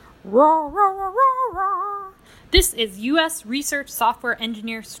Rah, rah, rah, rah, rah. This is U.S. Research Software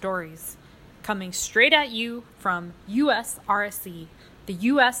Engineer Stories, coming straight at you from USRSE, the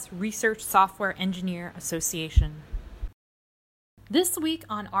U.S. Research Software Engineer Association. This week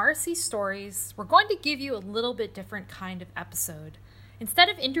on RSE Stories, we're going to give you a little bit different kind of episode. Instead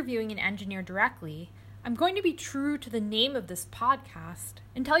of interviewing an engineer directly, I'm going to be true to the name of this podcast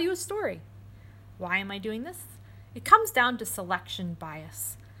and tell you a story. Why am I doing this? It comes down to selection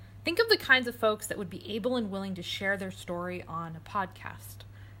bias. Think of the kinds of folks that would be able and willing to share their story on a podcast.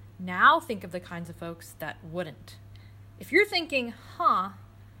 Now think of the kinds of folks that wouldn't. If you're thinking,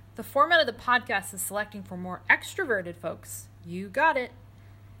 the format of the podcast is selecting for more extroverted folks, you got it.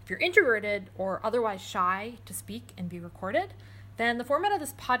 If you're introverted or otherwise shy to speak and be recorded, then the format of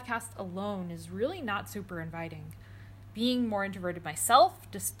this podcast alone is really not super inviting. Being more introverted myself,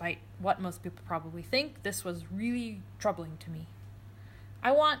 despite what most people probably think, this was really troubling to me.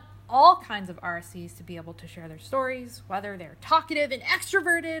 I want all kinds of RSEs to be able to share their stories, whether they're talkative and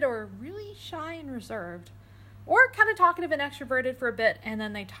extroverted or really shy and reserved, or kind of talkative and extroverted for a bit and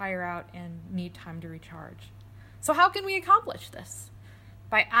then they tire out and need time to recharge. So how can we accomplish this?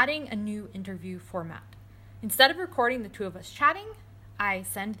 By adding a new interview format. Instead of recording the two of us chatting, I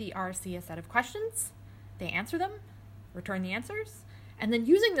send the RSE a set of questions, they answer them, return the answers, and then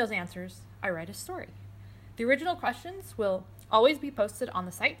using those answers, I write a story. The original questions will always be posted on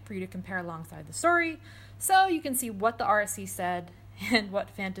the site for you to compare alongside the story, so you can see what the RSE said and what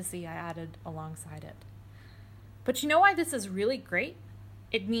fantasy I added alongside it. But you know why this is really great?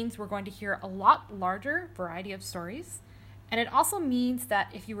 It means we're going to hear a lot larger variety of stories, and it also means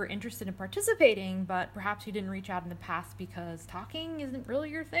that if you were interested in participating, but perhaps you didn't reach out in the past because talking isn't really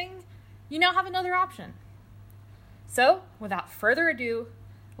your thing, you now have another option. So, without further ado,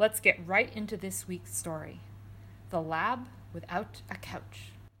 let's get right into this week's story. The Lab Without a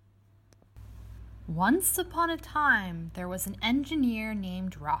Couch. Once upon a time, there was an engineer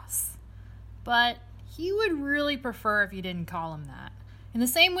named Ross. But he would really prefer if you didn't call him that. In the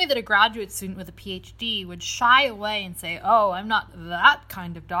same way that a graduate student with a PhD would shy away and say, I'm not that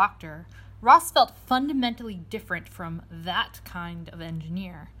kind of doctor, Ross felt fundamentally different from that kind of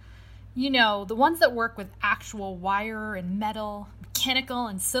engineer. You know, the ones that work with actual wire and metal, mechanical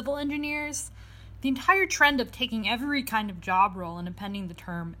and civil engineers. The entire trend of taking every kind of job role and appending the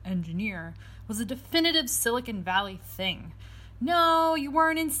term engineer was a definitive Silicon Valley thing. No, you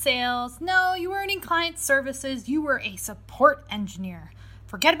weren't in sales. No, you weren't in client services. You were a support engineer.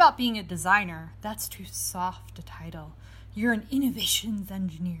 Forget about being a designer. That's too soft a title. You're an innovations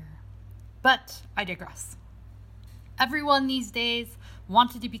engineer. But I digress. Everyone these days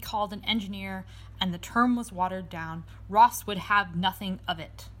wanted to be called an engineer, and the term was watered down. Ross would have nothing of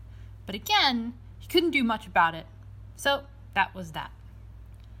it. But again, he couldn't do much about it. So that was that.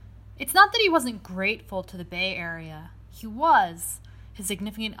 It's not that he wasn't grateful to the Bay Area. He was. His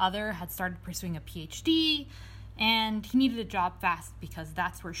significant other had started pursuing a PhD, and he needed a job fast because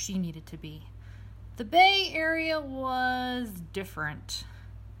that's where she needed to be. The Bay Area was different.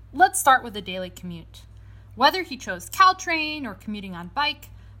 Let's start with the daily commute. Whether he chose Caltrain or commuting on bike,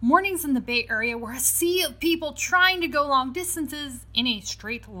 mornings in the Bay Area were a sea of people trying to go long distances in a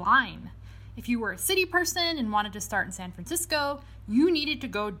straight line. If you were a city person and wanted to start in San Francisco, you needed to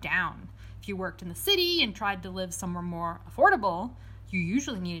go down. If you worked in the city and tried to live somewhere more affordable, you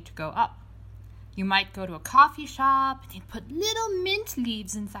usually needed to go up. You might go to a coffee shop and they'd put little mint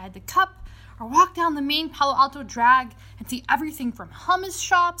leaves inside the cup, or walk down the main Palo Alto drag and see everything from hummus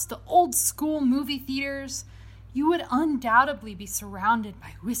shops to old school movie theaters. You would undoubtedly be surrounded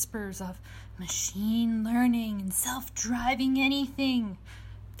by whispers of machine learning and self-driving anything.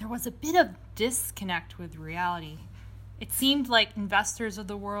 There was a bit of disconnect with reality. It seemed like investors of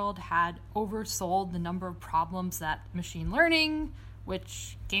the world had oversold the number of problems that machine learning,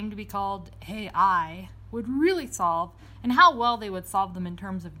 which came to be called AI, would really solve, and how well they would solve them in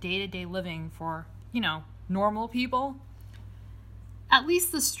terms of day-to-day living for, normal people. At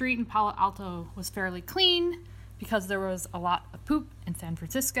least the street in Palo Alto was fairly clean because there was a lot of poop in San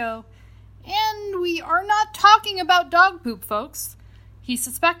Francisco. And we are not talking about dog poop, folks. He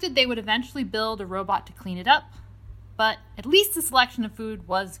suspected they would eventually build a robot to clean it up, but at least the selection of food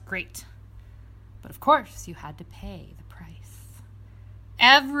was great. But of course, you had to pay the price.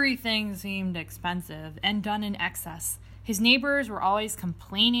 Everything seemed expensive and done in excess. His neighbors were always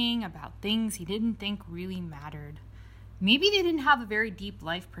complaining about things he didn't think really mattered. Maybe they didn't have a very deep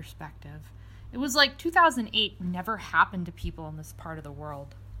life perspective. It was like 2008 never happened to people in this part of the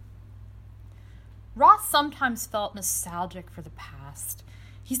world. Ross sometimes felt nostalgic for the past.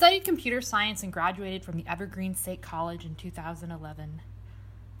 He studied computer science and graduated from the Evergreen State College in 2011.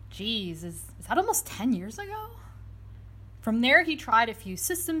 Geez, is that almost 10 years ago? From there, he tried a few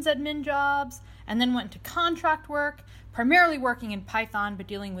systems admin jobs and then went to contract work, primarily working in Python but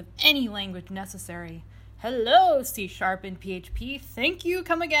dealing with any language necessary. Hello, C# and PHP. Thank you,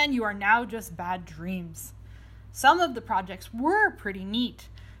 come again. You are now just bad dreams. Some of the projects were pretty neat.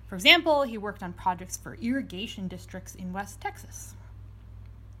 For example, he worked on projects for irrigation districts in West Texas.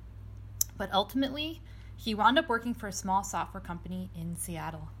 But ultimately, he wound up working for a small software company in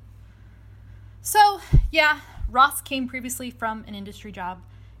Seattle. So, yeah, Ross came previously from an industry job,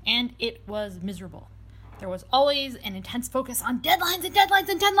 and it was miserable. There was always an intense focus on deadlines and deadlines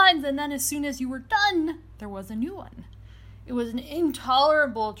and deadlines, and then as soon as you were done, there was a new one. It was an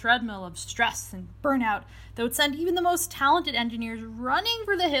intolerable treadmill of stress and burnout that would send even the most talented engineers running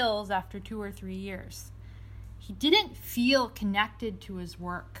for the hills after 2 or 3 years. He didn't feel connected to his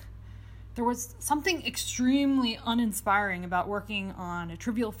work. There was something extremely uninspiring about working on a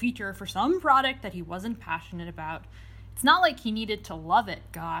trivial feature for some product that he wasn't passionate about. It's not like he needed to love it,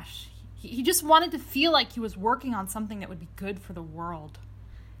 gosh. He just wanted to feel like he was working on something that would be good for the world.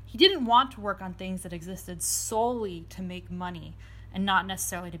 He didn't want to work on things that existed solely to make money and not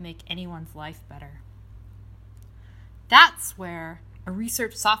necessarily to make anyone's life better. That's where a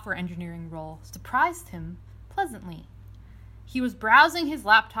research software engineering role surprised him pleasantly. He was browsing his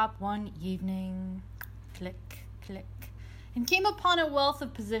laptop one evening, click, click, and came upon a wealth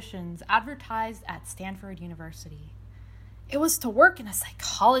of positions advertised at Stanford University. It was to work in a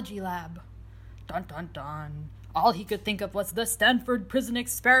psychology lab. Dun, dun, dun. All he could think of was the Stanford prison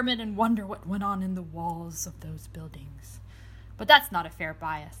experiment and wonder what went on in the walls of those buildings. But that's not a fair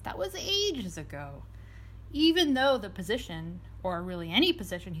bias. That was ages ago. Even though the position, or really any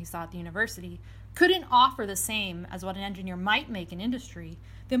position he saw at the university, couldn't offer the same as what an engineer might make in industry,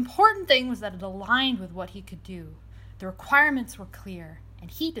 the important thing was that it aligned with what he could do. The requirements were clear,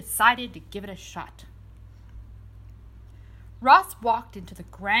 and he decided to give it a shot. Ross walked into the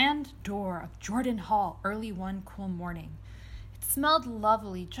grand door of Jordan Hall early one cool morning. It smelled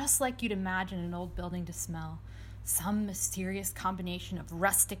lovely, just like you'd imagine an old building to smell. Some mysterious combination of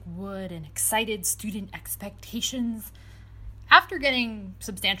rustic wood and excited student expectations. After getting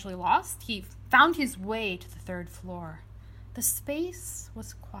substantially lost, he found his way to the 3rd floor. The space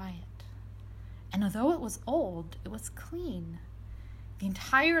was quiet, and although it was old, it was clean. The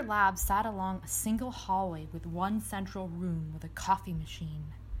entire lab sat along a single hallway with one central room with a coffee machine.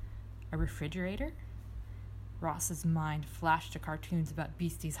 A refrigerator? Ross's mind flashed to cartoons about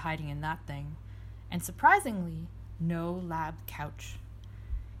beasties hiding in that thing. And surprisingly, no lab couch.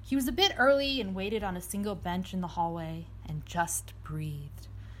 He was a bit early and waited on a single bench in the hallway and just breathed.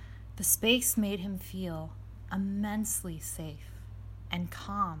 The space made him feel immensely safe and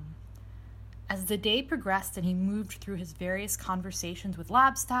calm. As the day progressed and he moved through his various conversations with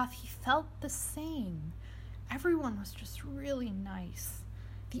lab staff, he felt the same. Everyone was just really nice.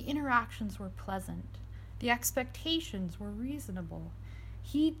 The interactions were pleasant. The expectations were reasonable.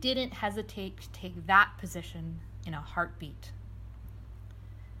 He didn't hesitate to take that position in a heartbeat.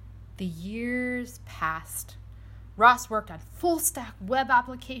 The years passed. Ross worked on full-stack web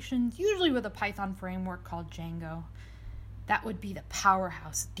applications, usually with a Python framework called Django. That would be the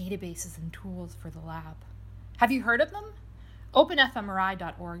powerhouse databases and tools for the lab. Have you heard of them?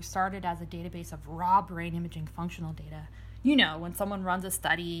 OpenFMRI.org started as a database of raw brain imaging functional data. You know, when someone runs a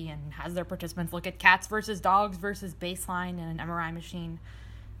study and has their participants look at cats versus dogs versus baseline in an MRI machine.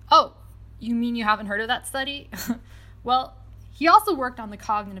 Oh, you mean you haven't heard of that study? Well, he also worked on the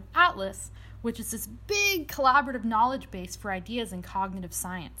Cognitive Atlas, which is this big collaborative knowledge base for ideas in cognitive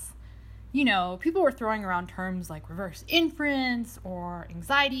science. You know, people were throwing around terms like reverse inference or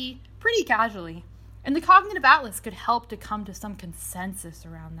anxiety pretty casually, and the Cognitive Atlas could help to come to some consensus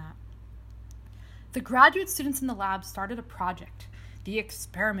around that. The graduate students in the lab started a project, the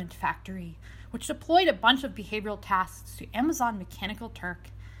Experiment Factory, which deployed a bunch of behavioral tasks to Amazon Mechanical Turk.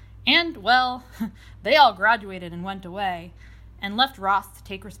 And, well, they all graduated and went away, and left Ross to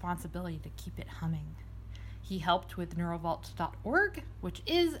take responsibility to keep it humming. He helped with neurovault.org, which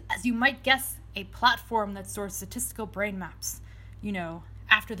is, as you might guess, a platform that stores statistical brain maps. You know,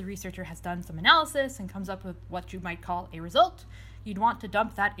 after the researcher has done some analysis and comes up with what you might call a result, you'd want to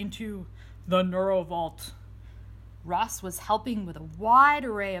dump that into the NeuroVault. Ross was helping with a wide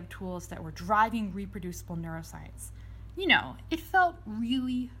array of tools that were driving reproducible neuroscience. You know, it felt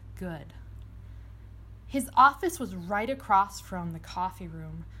really good. His office was right across from the coffee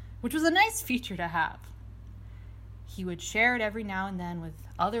room, which was a nice feature to have. He would share it every now and then with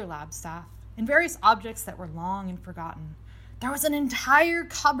other lab staff and various objects that were long and forgotten. There was an entire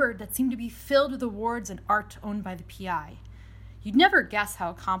cupboard that seemed to be filled with awards and art owned by the PI. You'd never guess how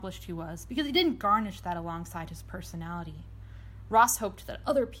accomplished he was because he didn't garnish that alongside his personality. Ross hoped that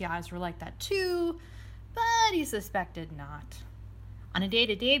other PIs were like that too, but he suspected not. On a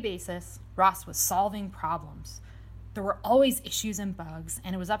day-to-day basis, Ross was solving problems. There were always issues and bugs,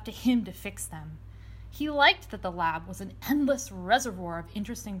 and it was up to him to fix them. He liked that the lab was an endless reservoir of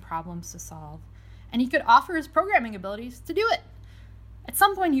interesting problems to solve, and he could offer his programming abilities to do it. At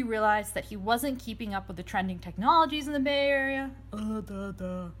some point, he realized that he wasn't keeping up with the trending technologies in the Bay Area,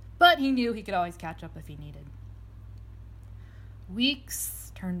 but he knew he could always catch up if he needed.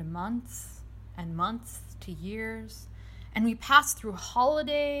 Weeks turned to months, and months to years, and we passed through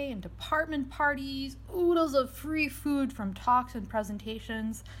holiday and department parties, oodles of free food from talks and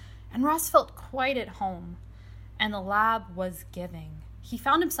presentations, and Ross felt quite at home, and the lab was giving. He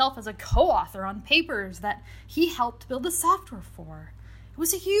found himself as a co-author on papers that he helped build the software for. It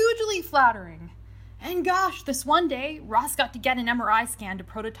was hugely flattering. And gosh, this one day, Ross got to get an MRI scan to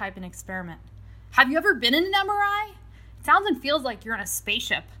prototype an experiment. Have you ever been in an MRI? It sounds and feels like you're in a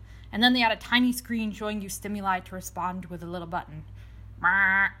spaceship, and then they had a tiny screen showing you stimuli to respond with a little button.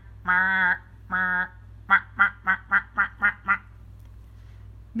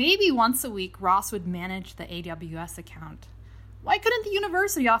 Maybe once a week, Ross would manage the AWS account. Why couldn't the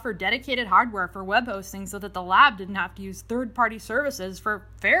university offer dedicated hardware for web hosting so that the lab didn't have to use third-party services for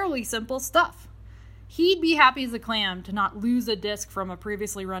fairly simple stuff? He'd be happy as a clam to not lose a disk from a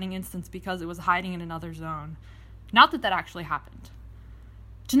previously running instance because it was hiding in another zone. Not that that actually happened.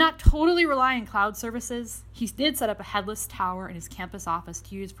 To not totally rely on cloud services, he did set up a headless tower in his campus office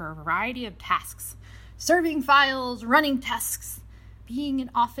to use for a variety of tasks. Serving files, running tests, being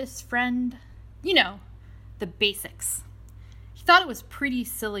an office friend. You know, the basics. He thought it was pretty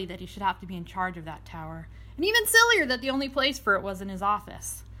silly that he should have to be in charge of that tower, and even sillier that the only place for it was in his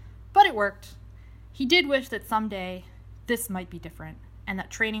office. But it worked. He did wish that someday this might be different, and that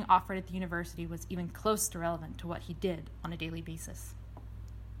training offered at the university was even close to relevant to what he did on a daily basis.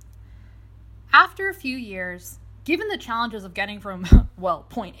 After a few years, given the challenges of getting from,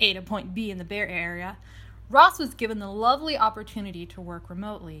 point A to point B in the Bay Area, Ross was given the lovely opportunity to work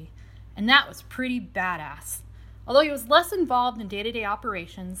remotely, and that was pretty badass. Although he was less involved in day-to-day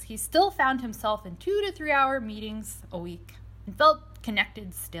operations, he still found himself in 2 to 3 hour meetings a week and felt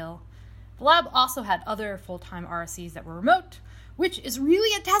connected still. The lab also had other full-time RSCs that were remote, which is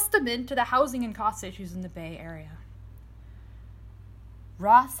really a testament to the housing and cost issues in the Bay Area.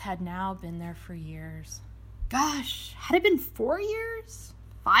 Ross had now been there for years. Gosh, had it been 4 years?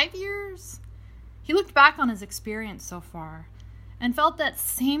 5 years? He looked back on his experience so far and felt that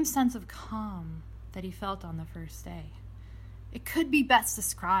same sense of calm that he felt on the first day. It could be best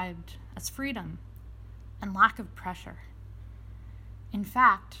described as freedom and lack of pressure. In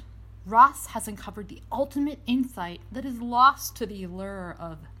fact, Ross has uncovered the ultimate insight that is lost to the allure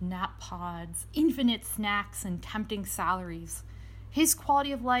of nap pods, infinite snacks, and tempting salaries. His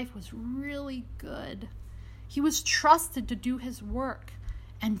quality of life was really good. He was trusted to do his work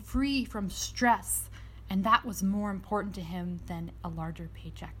and free from stress, and that was more important to him than a larger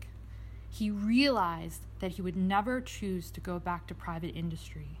paycheck. He realized that he would never choose to go back to private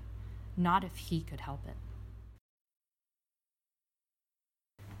industry, not if he could help it.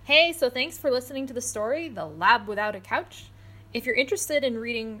 Hey, so thanks for listening to the story, The Lab Without a Couch. If you're interested in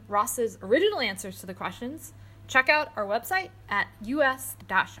reading Ross's original answers to the questions, check out our website at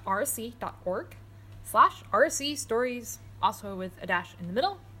us-rsc.org/RSC stories, also with a dash in the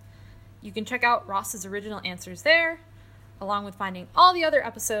middle. You can check out Ross's original answers there, along with finding all the other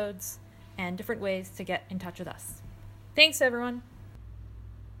episodes and different ways to get in touch with us. Thanks, everyone.